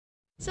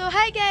So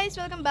hi guys!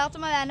 Welcome back to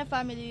my Lana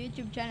Family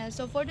YouTube channel.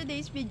 So for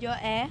today's video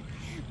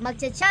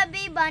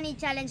magcha-chubby bunny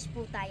challenge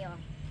po tayo.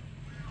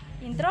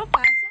 Intro,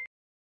 paso!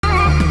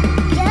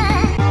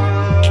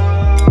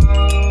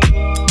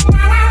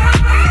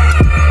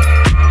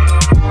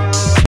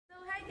 So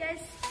hi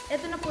guys!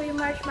 Ito na po yung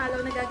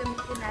marshmallow na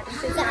gagamitin natin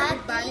sa Chubby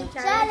Bunny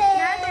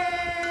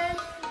Challenge!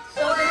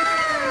 So ganito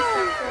po yung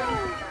instruction.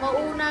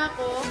 Mauna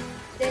ako,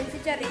 then si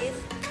Charis,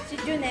 si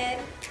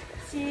Junel,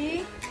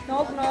 si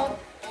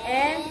Nog-Nog,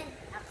 and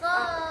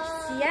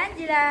si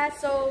Angela.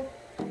 So,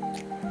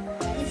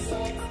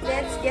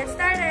 let's get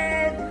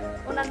started.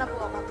 Una na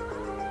po ako.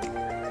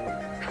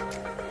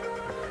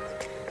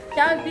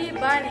 Chubby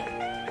Bunny.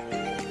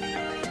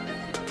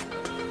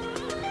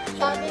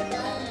 Chubby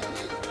bunny.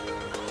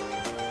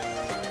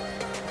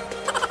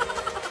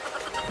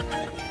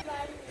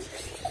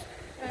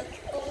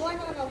 Kukuha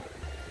na ako.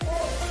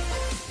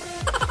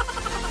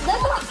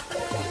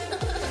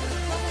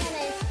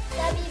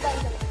 Chubby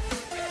bunny.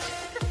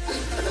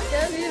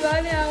 Chubby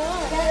Bunny ako.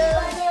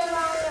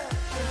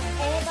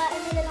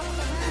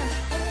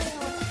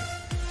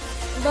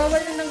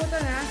 Bawal ng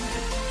nagutan ha.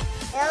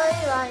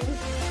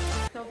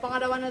 So,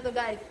 pangalawa na to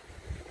guys.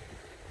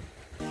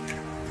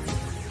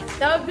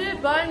 Chubby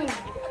Bunny.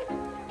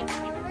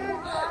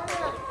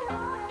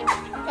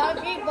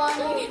 Chubby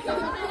bunny.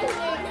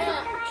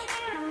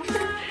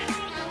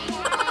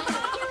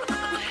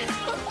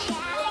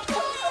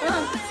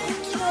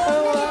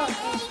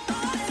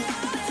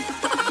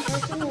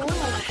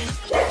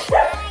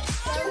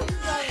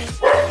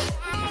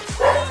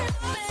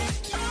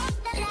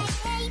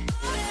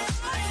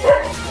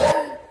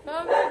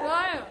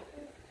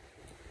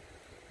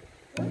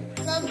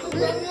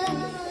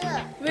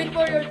 Wait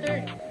for your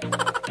turn.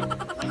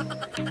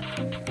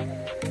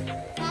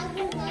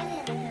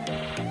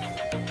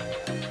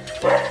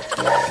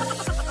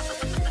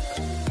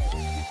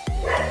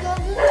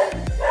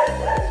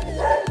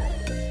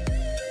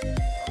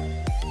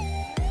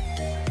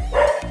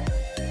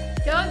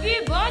 Chubby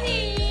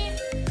Bunny.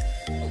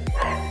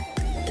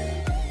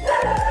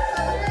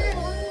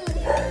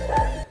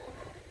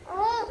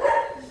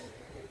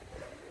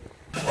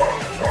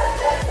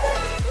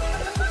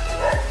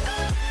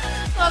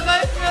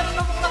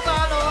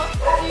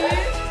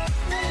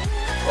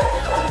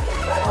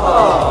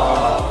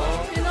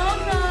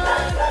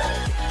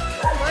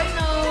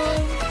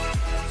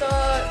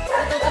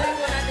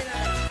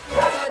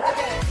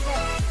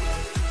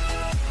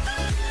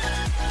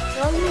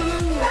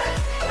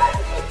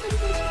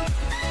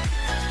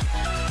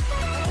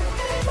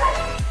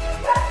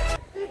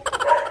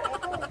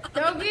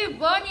 Chubby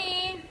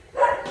Bunny.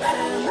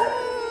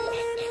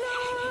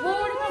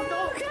 Boring mo to.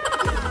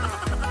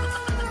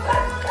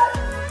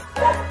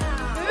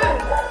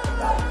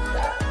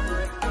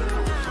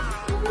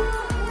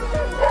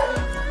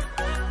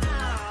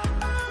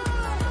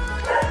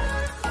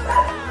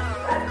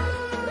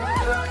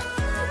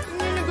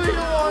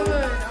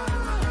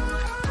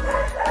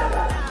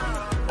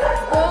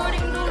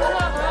 Boring dulu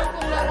ako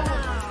kung laro mo.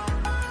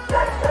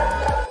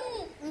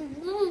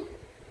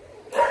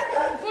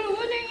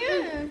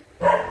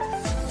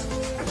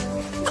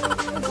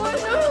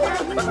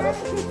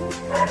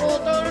 Oh,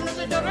 tawag na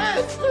sa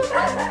Charis.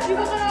 Hindi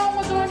ko na ako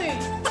doon eh.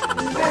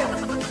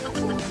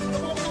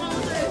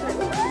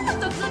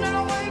 Tatlo na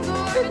lang kayo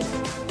guys.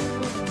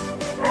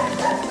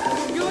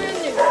 Yun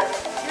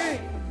eh.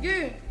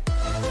 Yun.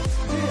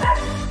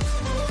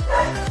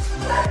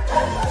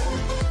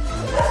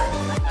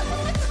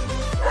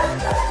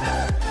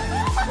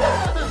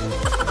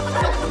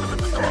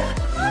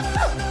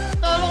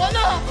 Talo ka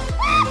na.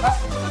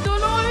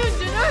 Talo kayo,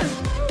 Janel.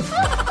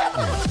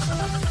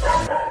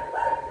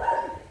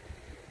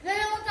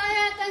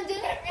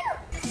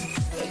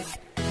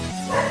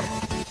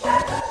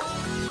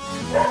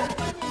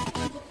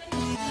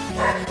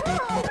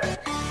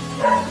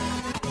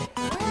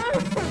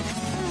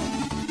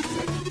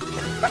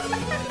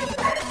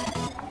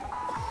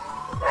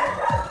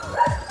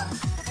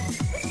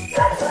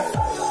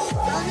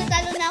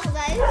 Natalo na ako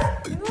guys.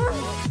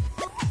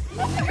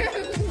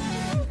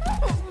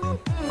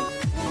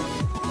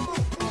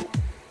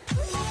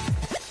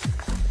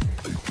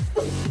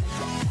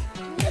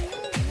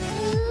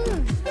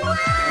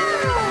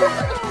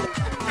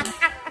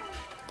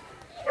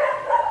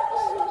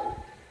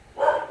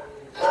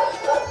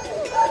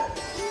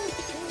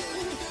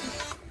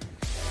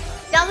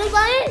 Chubby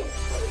bunny.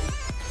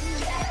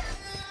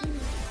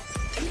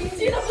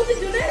 Sino po si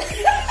Junel?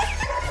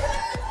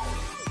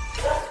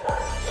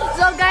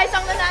 So guys,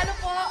 ang nanalo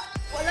po,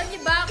 walang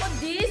iba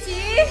kundi si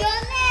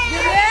Junel!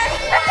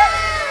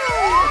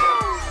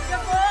 Siya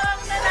po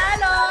ang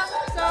nanalo.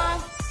 So,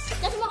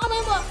 Kasi mo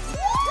kamay mo.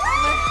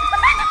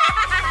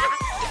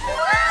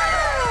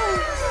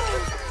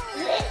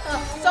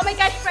 so may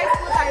cash prize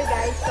po tayo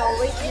guys. So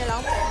wait nyo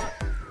lang po.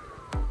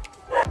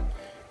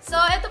 So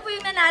ito po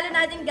yung nanalo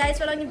natin guys.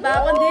 Walang iba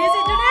kundi si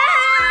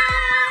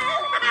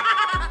Junel!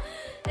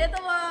 Ito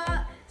po,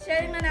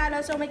 siya yung nanalo.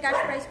 So may cash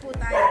prize po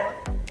tayo.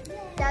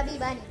 Chubby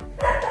bunny.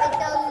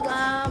 Ito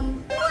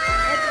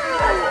Ito po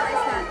yung cash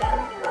prize natin.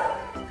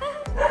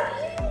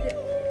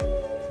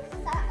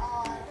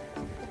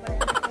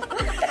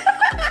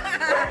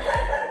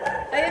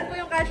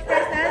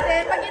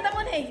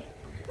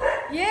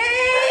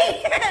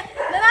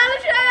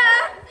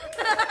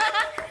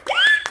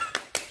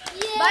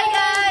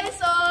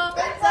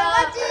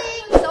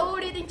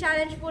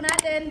 challenge po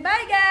natin.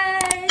 Bye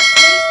guys!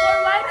 Thanks for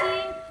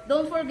watching.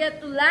 Don't forget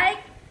to like,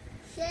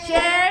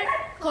 share,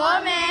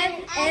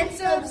 comment, and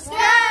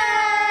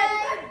subscribe!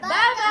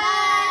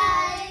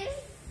 Bye-bye!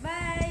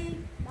 Bye!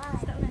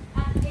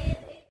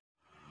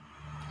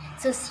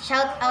 So,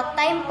 shout out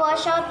time po.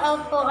 Shout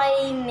out po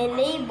kay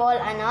Miley Ball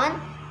Anon,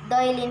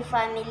 Doylin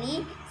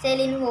Family,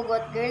 Celine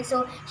Hugot Girl.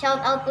 So,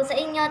 shout out po sa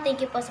inyo.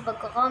 Thank you po sa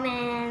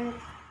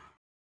pagko-comment.